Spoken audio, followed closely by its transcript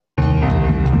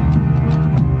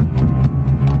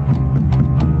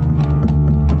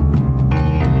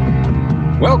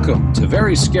Welcome to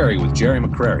Very Scary with Gerry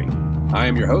McCreary. I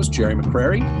am your host, Gerry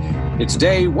McCreary. It's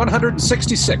day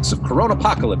 166 of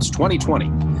Coronapocalypse 2020,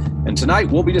 and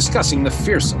tonight we'll be discussing the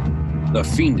fearsome, the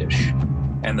fiendish,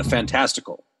 and the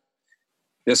fantastical.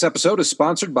 This episode is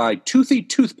sponsored by Toothy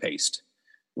Toothpaste.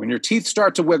 When your teeth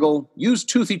start to wiggle, use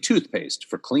Toothy Toothpaste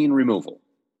for clean removal.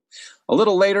 A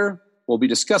little later, we'll be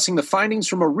discussing the findings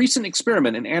from a recent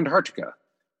experiment in Antarctica.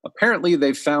 Apparently,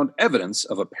 they've found evidence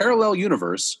of a parallel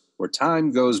universe where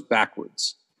time goes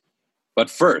backwards. But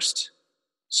first,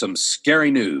 some scary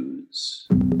news.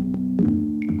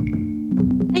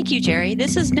 Thank you, Gerry.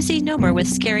 This is Missy Nomer with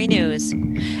Scary News.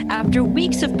 After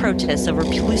weeks of protests over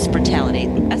police brutality,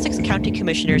 the Essex County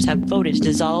Commissioners have voted to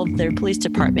dissolve their police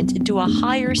department into a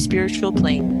higher spiritual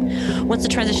plane. Once the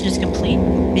transition is complete,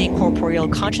 the incorporeal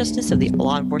consciousness of the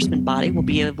law enforcement body will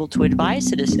be able to advise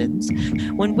citizens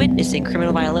when witnessing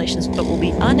criminal violations, but will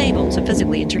be unable to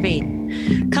physically intervene.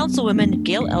 Councilwoman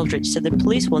Gail Eldridge said the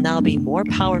police will now be more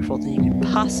powerful than you could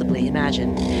possibly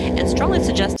imagine, and strongly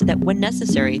suggested that when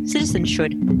necessary, citizens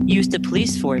should use the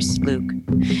police force, Luke.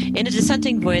 In a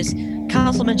dissenting voice,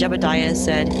 Councilman Jebediah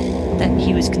said that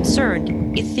he was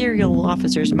concerned ethereal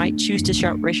officers might choose to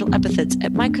shout racial epithets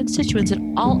at my constituents at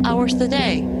all hours of the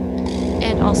day.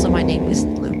 And also, my name is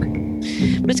Luke.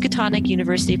 Miskatonic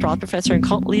University professor and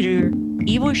cult leader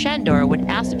Ivo Shandor, when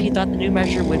asked if he thought the new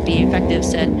measure would be effective,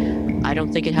 said, "I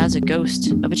don't think it has a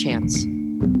ghost of a chance."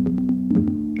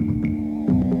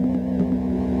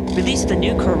 Release of the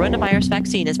new coronavirus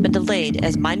vaccine has been delayed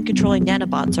as mind-controlling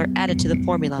nanobots are added to the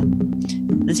formula.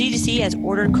 The CDC has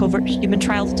ordered covert human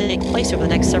trials to take place over the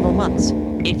next several months.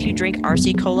 If you drink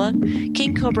RC Cola,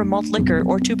 King Cobra malt liquor,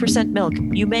 or 2% milk,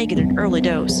 you may get an early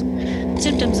dose.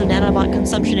 Symptoms of nanobot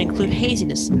consumption include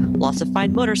haziness, loss of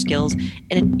fine motor skills,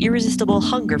 and an irresistible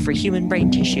hunger for human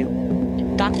brain tissue.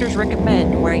 Doctors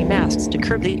recommend wearing masks to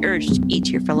curb the urge to eat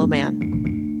your fellow man.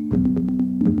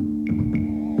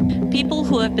 People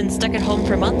who have been stuck at home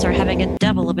for months are having a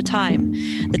devil of a time.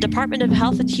 The Department of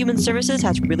Health and Human Services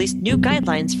has released new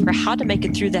guidelines for how to make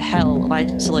it through the hell of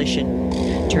isolation.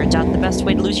 Turns out the best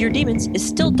way to lose your demons is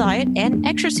still diet and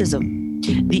exorcism.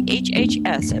 The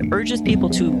HHS urges people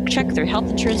to check their health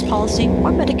insurance policy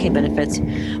or Medicaid benefits.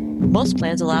 Most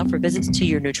plans allow for visits to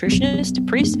your nutritionist,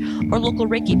 priest, or local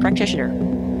Reiki practitioner.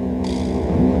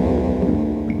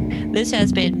 This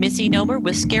has been Missy Nomer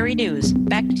with Scary News.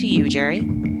 Back to you, Gerry.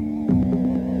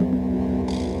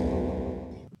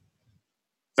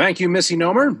 Thank you, Missy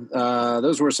Nomer.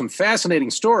 Those were some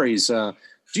fascinating stories. Do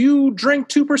you drink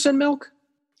 2% milk?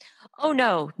 Oh,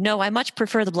 no, I much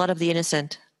prefer the blood of the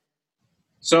innocent.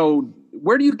 So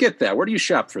where do you get that? Where do you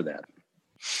shop for that?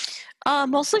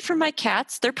 Mostly from my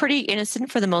cats. They're pretty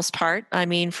innocent for the most part. I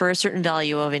mean, for a certain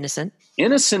value of innocent.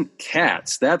 Innocent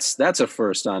cats. That's a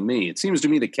first on me. It seems to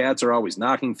me the cats are always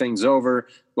knocking things over,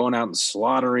 going out and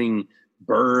slaughtering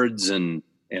birds and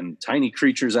tiny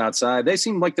creatures outside. They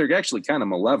seem like they're actually kind of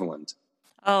malevolent.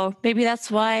 Oh, maybe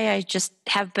that's why I just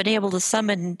haven't been able to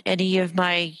summon any of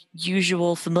my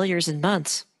usual familiars in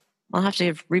months. I'll have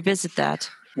to revisit that.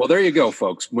 Well, there you go,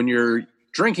 folks. When you're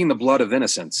drinking the blood of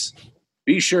innocents,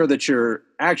 be sure that you're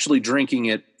actually drinking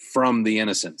it from the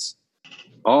innocents.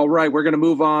 All right, we're going to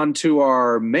move on to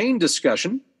our main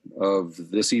discussion of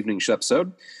this evening's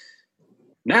episode.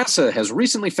 NASA has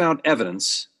recently found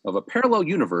evidence of a parallel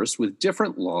universe with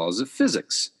different laws of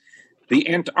physics. The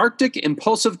Antarctic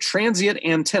Impulsive Transient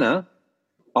Antenna,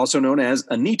 also known as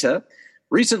ANITA,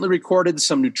 recently recorded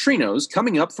some neutrinos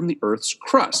coming up from the Earth's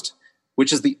crust,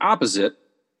 which is the opposite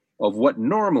of what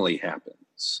normally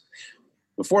happens.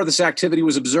 Before this activity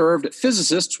was observed,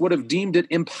 physicists would have deemed it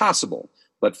impossible,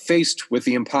 but faced with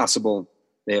the impossible,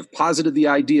 they have posited the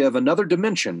idea of another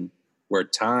dimension where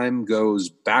time goes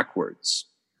backwards.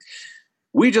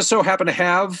 We just so happen to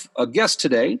have a guest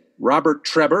today, Robert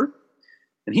Trebor,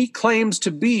 and he claims to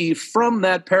be from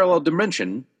that parallel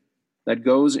dimension that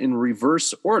goes in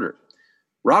reverse order.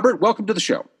 Robert, welcome to the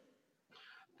show.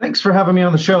 Thanks for having me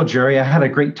on the show, Gerry. I had a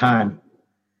great time.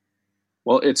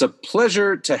 Well, it's a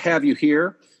pleasure to have you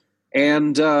here.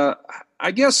 And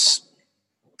I guess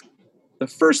the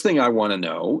first thing I want to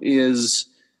know is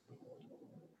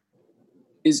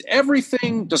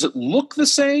everything, does it look the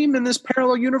same in this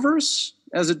parallel universe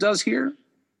as it does here?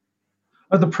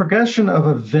 The progression of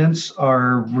events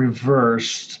are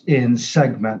reversed in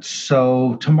segments.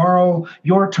 So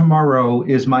your tomorrow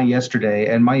is my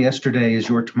yesterday, and my yesterday is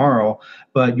your tomorrow,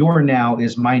 but your now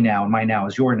is my now, and my now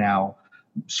is your now,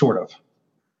 sort of.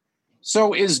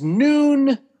 So is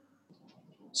noon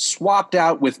swapped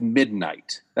out with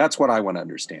midnight? That's what I want to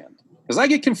understand. Because I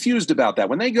get confused about that.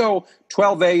 When they go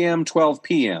 12 a.m., 12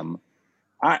 p.m.,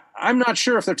 I'm not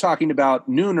sure if they're talking about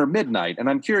noon or midnight, and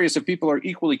I'm curious if people are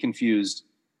equally confused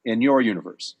in your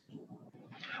universe.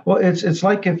 Well, it's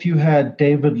like if you had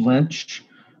David Lynch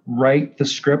write the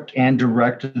script and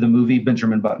direct the movie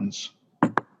Benjamin Buttons.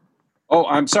 Oh,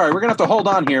 I'm sorry. We're going to have to hold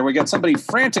on here. We got somebody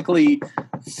frantically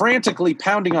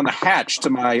pounding on the hatch to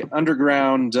my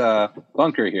underground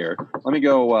bunker here. Let me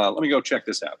go check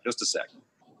this out. Just a sec.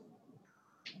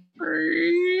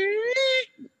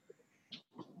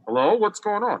 Hello? What's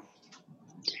going on?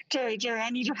 Gerry, I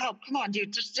need your help. Come on,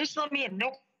 dude. Just let me in.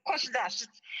 No questions asked.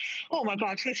 Oh my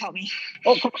God, please help me.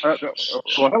 Oh, well,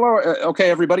 hello. Okay,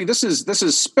 everybody. This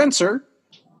is Spencer,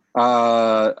 a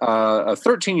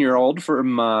 13-year-old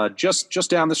from just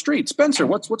down the street. Spencer,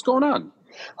 what's going on?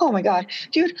 Oh my God,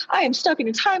 dude, I am stuck in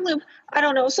a time loop. I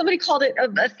don't know. Somebody called it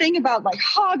a thing about like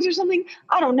hogs or something.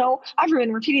 I don't know. I've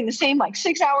been repeating the same like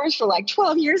 6 hours for like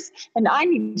 12 years, and I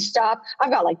need to stop. I've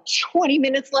got like 20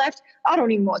 minutes left. I don't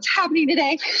even know what's happening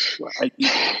today.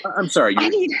 I'm sorry.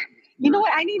 You know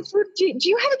what? I need food. Do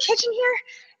you have a kitchen here?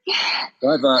 Yeah.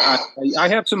 I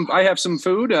have some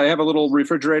food. I have a little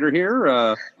refrigerator here.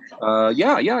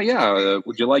 Yeah.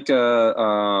 Would you like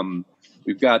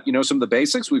we've got, some of the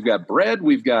basics. We've got bread.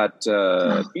 We've got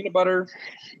peanut butter.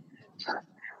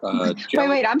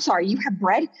 Wait. I'm sorry. You have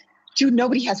bread? Dude,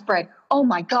 nobody has bread. Oh,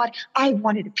 my God. I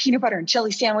wanted a peanut butter and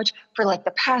jelly sandwich for like the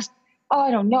past,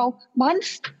 I don't know,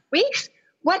 months, weeks?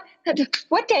 What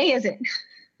day is it?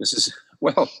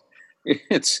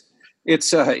 It's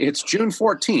June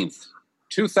 14th,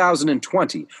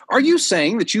 2020. Are you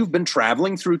saying that you've been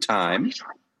traveling through time?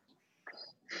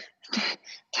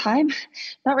 Time?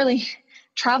 Not really.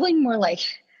 Traveling, more like,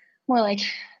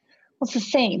 what's the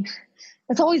same?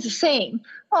 It's always the same.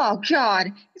 Oh,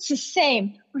 God, it's the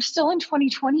same. We're still in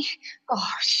 2020. Oh,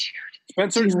 shoot.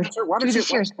 Spencer, why don't you?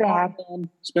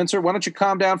 Spencer, why don't you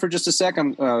calm down for just a sec?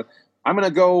 I'm going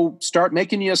to go start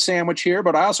making you a sandwich here,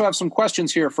 but I also have some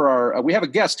questions here for we have a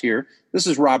guest here. This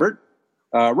is Robert.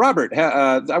 Robert,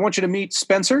 I want you to meet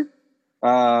Spencer.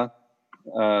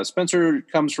 Spencer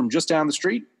comes from just down the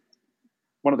street.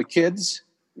 One of the kids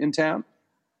in town.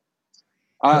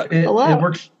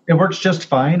 It works just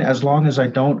fine as long as I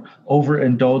don't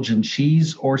overindulge in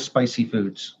cheese or spicy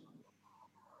foods.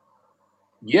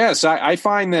 Yes, I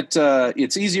find that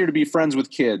it's easier to be friends with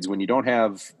kids when you don't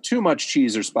have too much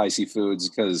cheese or spicy foods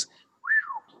because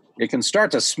it can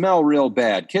start to smell real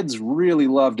bad. Kids really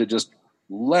love to just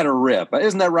let her rip.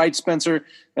 Isn't that right, Spencer?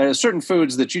 There's certain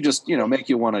foods that you just, make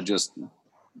you want to just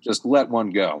let one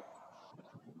go.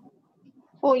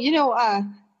 Well,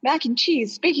 mac and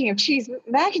cheese. Speaking of cheese,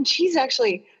 mac and cheese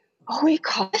actually, it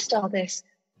caused all this.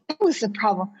 That was the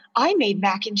problem. I made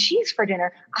mac and cheese for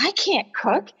dinner. I can't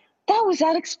cook. That was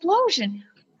that explosion.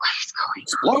 What is going on?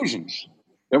 Explosion?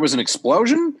 There was an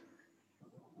explosion?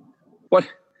 What?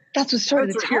 That's what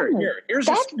started the time.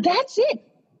 That's it.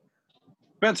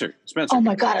 Spencer. Oh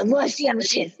my God, I love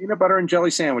sandwiches. Peanut butter and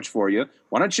jelly sandwich for you.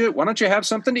 Why don't you have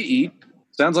something to eat?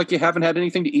 Sounds like you haven't had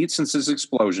anything to eat since this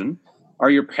explosion. Are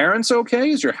your parents okay?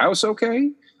 Is your house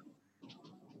okay?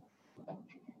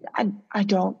 I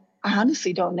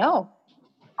honestly don't know.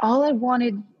 All I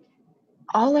wanted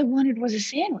was a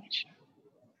sandwich.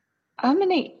 I'm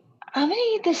gonna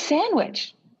eat this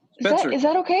sandwich. Is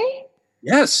that okay?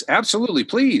 Yes, absolutely.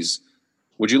 Please.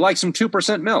 Would you like some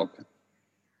 2% milk?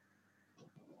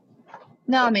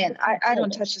 No, man, I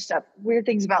don't touch the stuff. Weird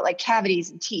things about like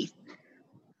cavities and teeth.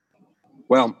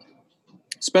 Well,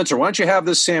 Spencer, why don't you have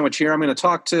this sandwich here? I'm going to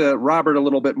talk to Robert a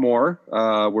little bit more.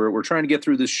 We're trying to get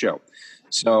through this show.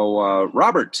 So,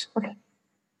 Robert, okay.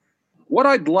 What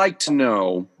I'd like to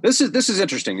know, this is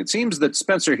interesting. It seems that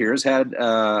Spencer here has had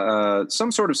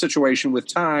some sort of situation with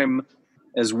time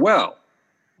as well.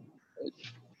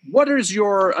 What is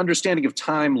your understanding of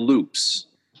time loops?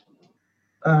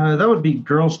 That would be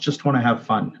girls just want to have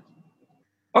fun.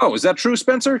 Oh, is that true,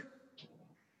 Spencer?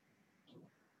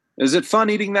 Is it fun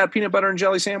eating that peanut butter and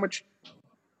jelly sandwich?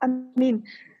 I mean,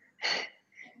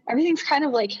 everything's kind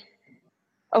of like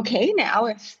okay now,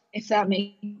 if that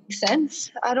makes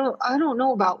sense. I don't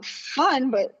know about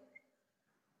fun, but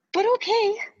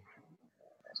okay.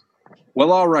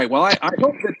 Well, all right. Well, I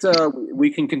hope that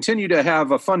we can continue to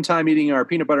have a fun time eating our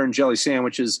peanut butter and jelly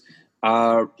sandwiches.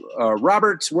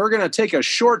 Robert, we're going to take a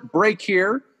short break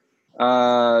here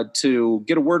to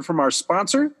get a word from our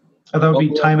sponsor. That would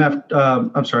be time after.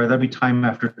 I'm sorry. That'd be time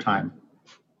after time.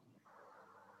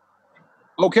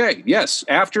 Okay. Yes.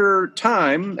 After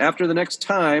the next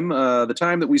time, the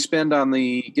time that we spend on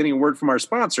the getting a word from our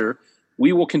sponsor,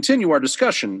 we will continue our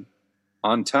discussion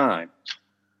on time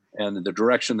and the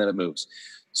direction that it moves.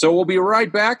 So we'll be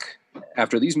right back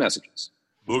after these messages.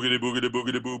 Boogity boogity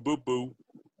boogity boo boo boo.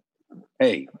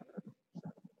 Hey,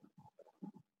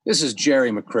 this is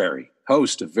Gerry McCreary,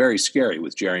 host of Very Scary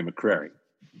with Gerry McCreary.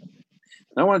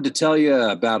 I wanted to tell you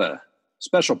about a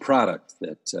special product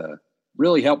that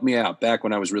really helped me out back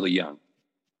when I was really young.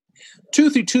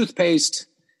 Toothy toothpaste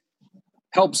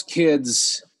helps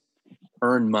kids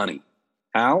earn money.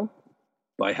 How?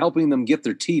 By helping them get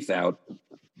their teeth out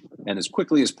and as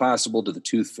quickly as possible to the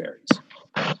tooth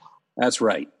fairies. That's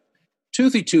right.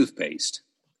 Toothy toothpaste.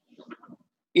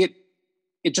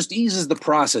 It just eases the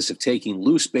process of taking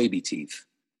loose baby teeth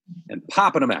and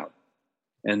popping them out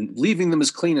and leaving them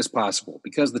as clean as possible,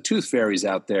 because the tooth fairies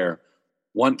out there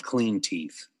want clean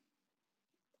teeth.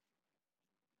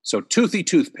 So Toothy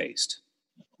toothpaste.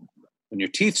 When your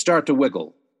teeth start to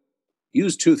wiggle,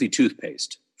 use Toothy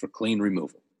toothpaste for clean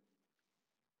removal.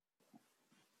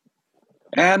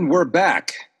 And we're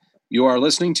back. You are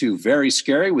listening to Very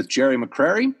Scary with Gerry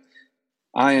McCreary.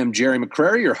 I am Gerry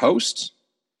McCreary, your host.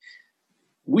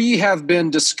 We have been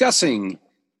discussing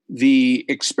the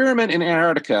experiment in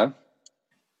Antarctica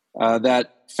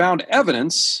that found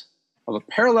evidence of a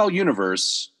parallel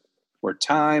universe where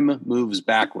time moves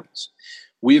backwards.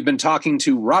 We have been talking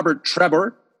to Robert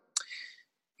Trebor.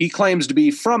 He claims to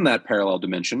be from that parallel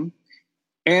dimension.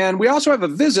 And we also have a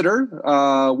visitor.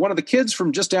 One of the kids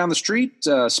from just down the street,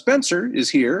 Spencer, is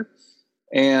here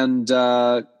and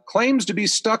claims to be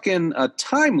stuck in a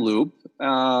time loop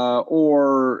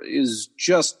or is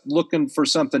just looking for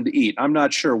something to eat. I'm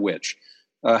not sure which.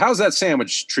 How's that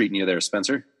sandwich treating you there,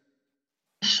 Spencer?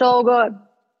 So good.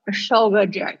 So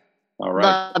good, Jack. All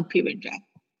right. Love PB&J.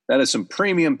 That is some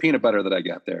premium peanut butter that I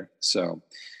got there. So,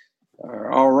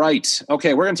 all right.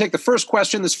 Okay, we're going to take the first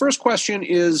question. This first question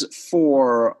is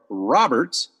for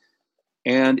Robert,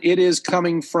 and it is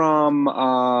coming from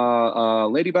a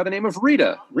lady by the name of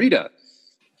Rita. Rita,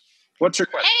 what's your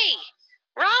question? Hey,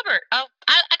 Robert, I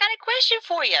got a question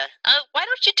for you. Why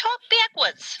don't you talk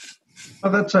backwards?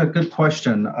 Oh, that's a good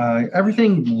question.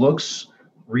 Everything looks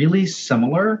really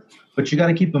similar, but you got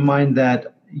to keep in mind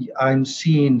that I've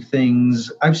seen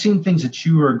things that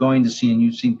you are going to see, and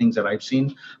you've seen things that I've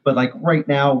seen. But like right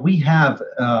now, we have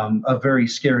a Very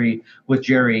Scary with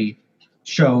Gerry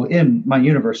show in my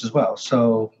universe as well.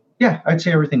 So yeah, I'd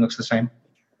say everything looks the same.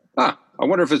 I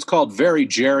wonder if it's called Very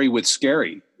Gerry with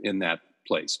Scary in that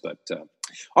place. But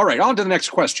all right, on to the next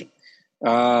question.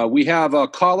 We have a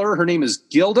caller. Her name is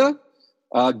Gilda.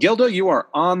 Gilda, you are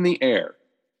on the air.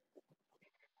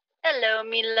 Hello,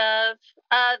 me love.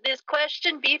 This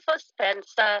question be for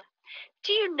Spencer.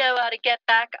 Do you know how to get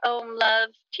back home, love?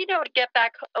 Do you know how to get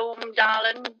back home,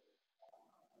 darling?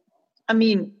 I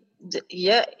mean,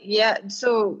 yeah.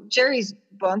 So Jerry's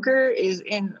bunker is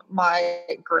in my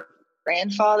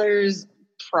grandfather's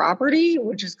property,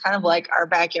 which is kind of like our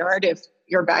backyard if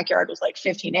your backyard was like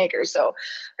 15 acres. So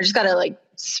I just got to like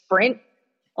sprint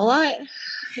a lot.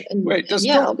 And Wait,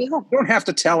 I'll be home. You don't have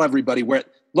to tell everybody where.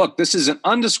 Look, this is an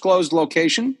undisclosed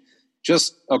location.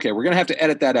 Okay, we're going to have to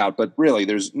edit that out, but really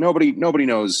there's nobody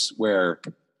knows where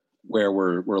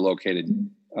we're located.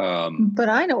 But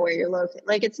I know where you're located.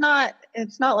 Like it's not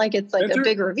like it's like a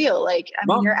big reveal. Like I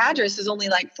mean, your address is only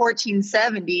like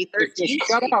 1470 13th Shut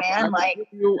Street, up. man. I'm Like gonna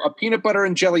give you a peanut butter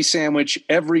and jelly sandwich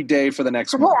every day for the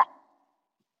next month.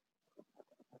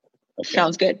 Okay.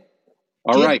 Sounds good.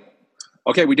 All right.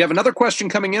 Okay, we have another question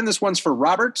coming in. This one's for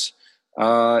Robert.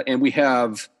 And we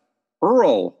have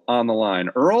Earl on the line.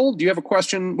 Earl, do you have a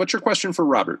question? What's your question for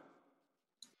Robert?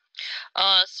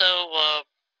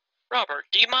 Robert,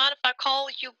 do you mind if I call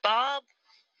you Bob?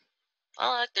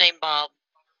 I like the name Bob.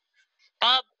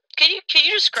 Bob, can you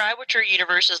describe what your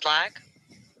universe is like?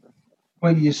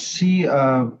 Well, you see,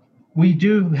 we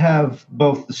do have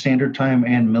both the standard time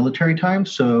and military time,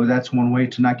 so that's one way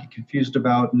to not get confused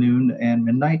about noon and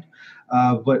midnight.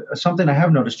 But something I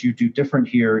have noticed you do different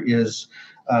here is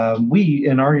we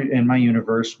in my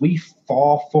universe, we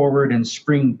fall forward and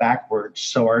spring backwards.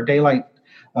 So our daylight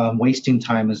wasting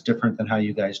time is different than how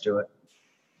you guys do it.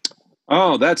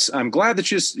 Oh, I'm glad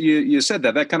that you said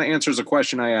that. That kind of answers a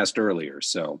question I asked earlier.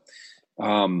 So,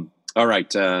 all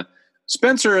right.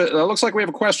 Spencer, it looks like we have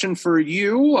a question for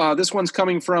you. This one's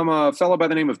coming from a fellow by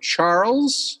the name of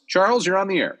Charles. Charles, you're on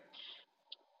the air.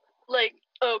 Like,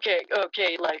 okay,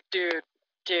 like, dude,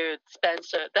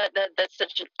 Spencer, that's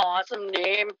such an awesome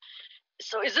name.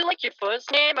 So is it like your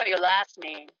first name or your last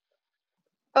name?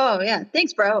 Oh yeah,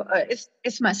 thanks, bro.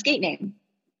 It's my skate name.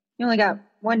 You only got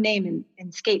one name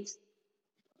in skates.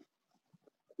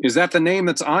 Is that the name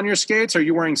that's on your skates? Are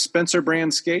you wearing Spencer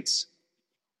brand skates?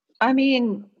 I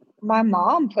mean, my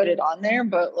mom put it on there,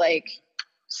 but like,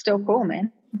 still cool,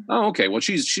 man. Oh, okay. Well,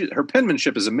 her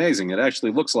penmanship is amazing. It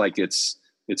actually looks like it's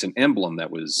it's an emblem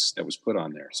that was put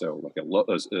on there. So like a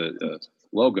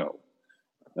logo.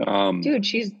 Dude,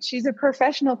 she's a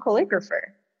professional calligrapher.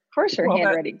 Of course, her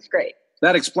handwriting's great.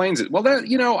 That explains it. Well,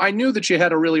 I knew that you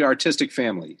had a really artistic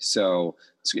family, so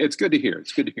it's good to hear.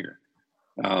 It's good to hear.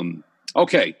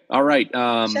 Okay, all right.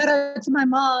 Shout out to my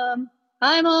mom.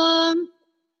 Hi, Mom.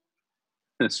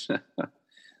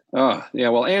 Oh, yeah.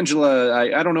 Well, Angela,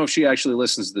 I don't know if she actually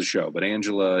listens to the show, but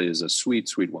Angela is a sweet,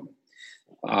 sweet woman.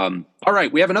 All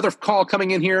right, we have another call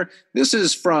coming in here. This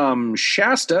is from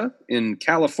Shasta in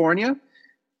California.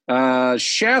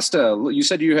 Shasta, you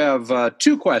said you have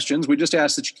 2 questions. We just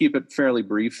asked that you keep it fairly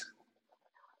brief.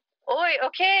 Oi,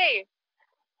 okay.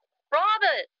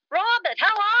 Robert,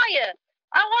 how are you?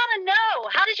 I want to know,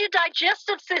 how does your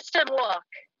digestive system work?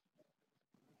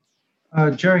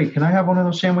 Gerry, can I have one of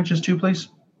those sandwiches too, please?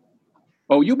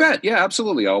 Oh, you bet. Yeah,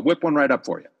 absolutely. I'll whip one right up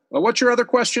for you. What's your other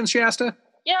question, Shasta?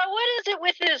 Yeah, what is it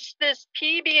with this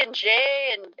PB&J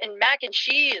and mac and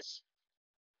cheese?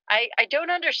 I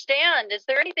don't understand. Is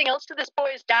there anything else to this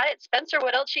boy's diet? Spencer,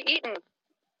 what else you eating?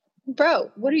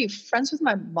 Bro, what are you, friends with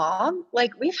my mom?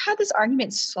 Like, we've had this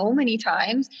argument so many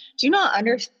times. Do you not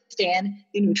understand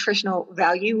the nutritional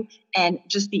value and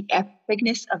just the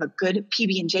epicness of a good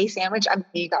PB&J sandwich? I mean,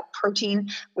 you got protein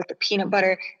with the peanut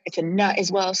butter. It's a nut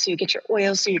as well, so you get your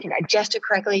oil so you can digest it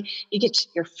correctly. You get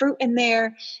your fruit in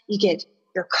there. You get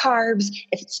your carbs.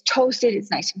 If it's toasted,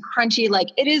 it's nice and crunchy. Like,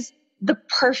 it is the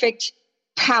perfect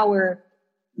power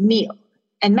meal.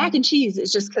 And mac and cheese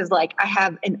is just because, like, I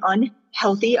have an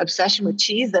unhealthy obsession with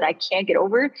cheese that I can't get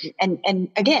over. And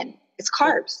again, it's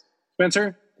carbs.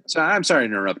 Spencer, so I'm sorry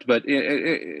to interrupt, but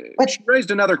she raised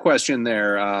another question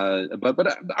there.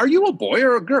 But are you a boy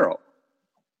or a girl?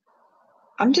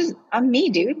 I'm me,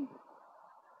 dude.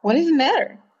 What does it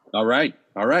matter? All right.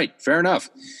 Fair enough.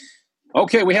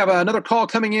 Okay, we have another call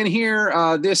coming in here.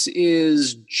 This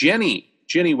is Jenny.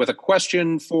 Jenny with a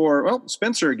question for,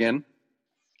 Spencer again.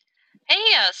 Hey,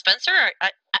 Spencer,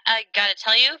 I gotta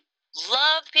tell you,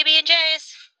 love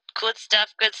PB&Js. Good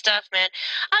stuff, man.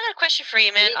 I got a question for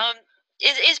you, man.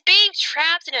 Is being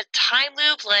trapped in a time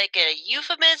loop like a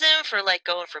euphemism for like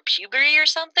going for puberty or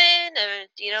something?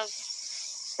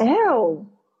 Ew.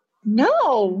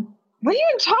 No. What are you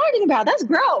even talking about? That's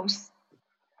gross.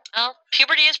 Well,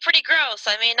 puberty is pretty gross.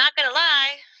 I mean, not gonna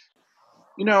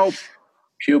lie.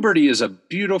 Puberty is a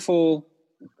beautiful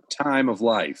time of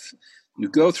life. You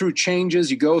go through changes.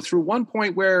 You go through one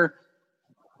point where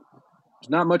there's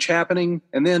not much happening,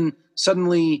 and then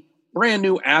suddenly brand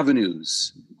new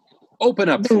avenues open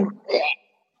up for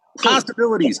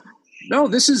possibilities. No,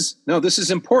 this is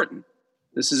important.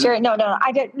 This is sure. No.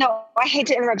 I hate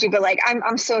to interrupt you, but like,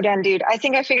 I'm so done, dude. I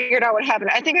think I figured out what happened.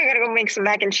 I think I gotta go make some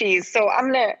mac and cheese. So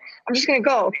I'm just gonna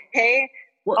go. Okay.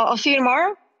 Well, I'll see you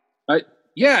tomorrow.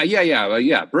 Yeah.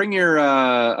 Bring your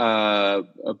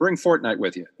bring Fortnite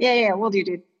with you. Yeah, we'll do,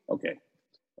 dude. Okay.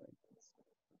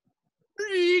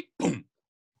 Boom.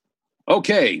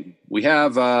 Okay, we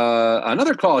have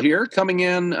another call here coming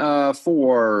in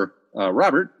for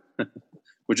Robert,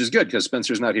 which is good because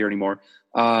Spencer's not here anymore.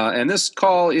 And this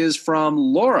call is from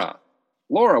Laura.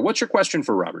 Laura, what's your question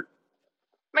for Robert?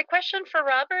 My question for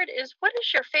Robert is, what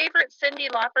is your favorite Cyndi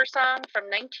Lauper song from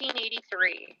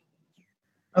 1983?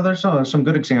 Oh, there's some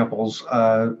good examples.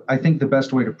 I think the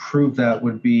best way to prove that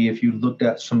would be if you looked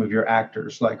at some of your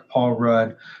actors like Paul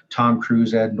Rudd, Tom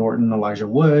Cruise, Ed Norton, Elijah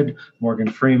Wood, Morgan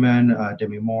Freeman,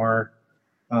 Demi Moore.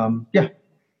 Yeah.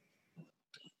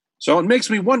 So it makes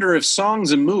me wonder if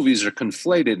songs and movies are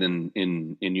conflated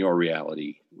in your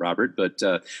reality, Robert. But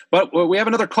we have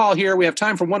another call here. We have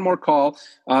time for one more call.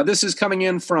 This is coming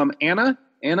in from Anna.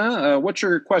 Anna, what's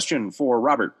your question for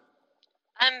Robert?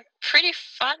 I'm pretty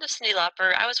fond of Cyndi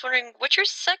Lauper. I was wondering, what's your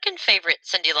second favorite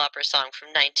Cyndi Lauper song from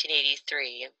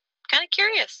 1983? I'm kind of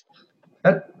curious.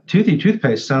 That Toothy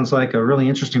toothpaste sounds like a really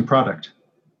interesting product.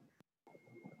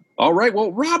 All right.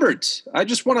 Well, Robert, I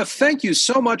just want to thank you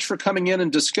so much for coming in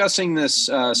and discussing this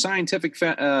scientific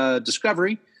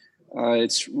discovery.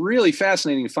 It's really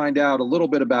fascinating to find out a little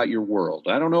bit about your world.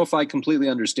 I don't know if I completely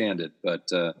understand it,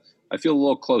 but I feel a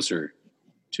little closer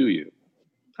to you.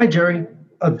 Hi, Gerry.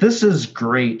 This is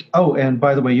great. Oh, and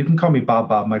by the way, you can call me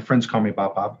Bob. My friends call me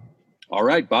Bob. All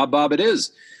right, Bob it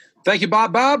is. Thank you,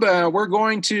 Bob. We're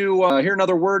going to hear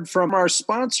another word from our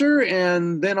sponsor,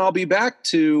 and then I'll be back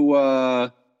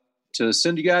to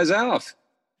send you guys off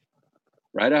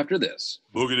right after this.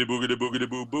 Boogity, boogity, boogity,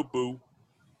 boo, boo, boo.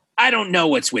 I don't know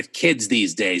what's with kids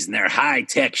these days and their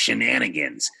high-tech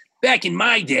shenanigans. Back in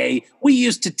my day, we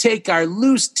used to take our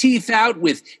loose teeth out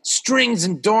with strings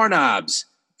and doorknobs.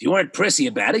 If you weren't prissy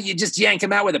about it, you'd just yank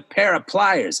him out with a pair of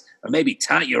pliers, or maybe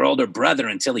taunt your older brother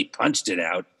until he punched it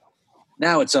out.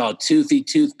 Now it's all toothy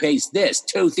toothpaste this,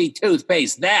 toothy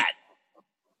toothpaste that.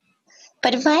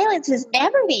 But violence is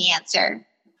never the answer.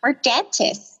 We're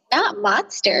dentists, not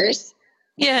monsters.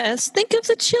 Yes, think of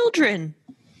the children.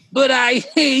 But I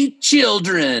hate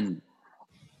children.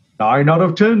 9 out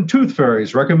of 10 tooth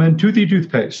fairies recommend toothy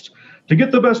toothpaste. To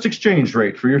get the best exchange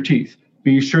rate for your teeth,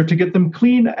 be sure to get them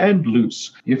clean and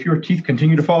loose. If your teeth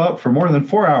continue to fall out for more than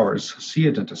 4 hours, see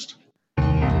a dentist.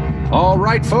 All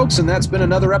right, folks, and that's been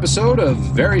another episode of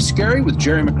Very Scary with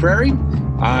Gerry McCreary.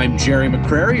 I'm Gerry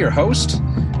McCreary, your host.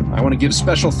 I want to give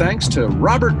special thanks to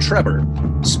Robert Trebor,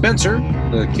 Spencer,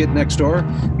 the kid next door,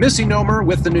 Missy Nomer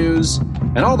with the news,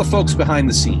 and all the folks behind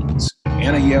the scenes.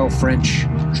 Anna Yale French,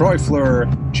 Troy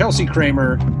Fluhr, Chelsea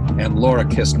Kramer, and Laura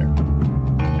Kistner.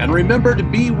 And remember to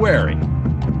be wary,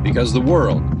 because the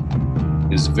world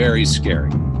is very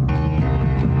scary.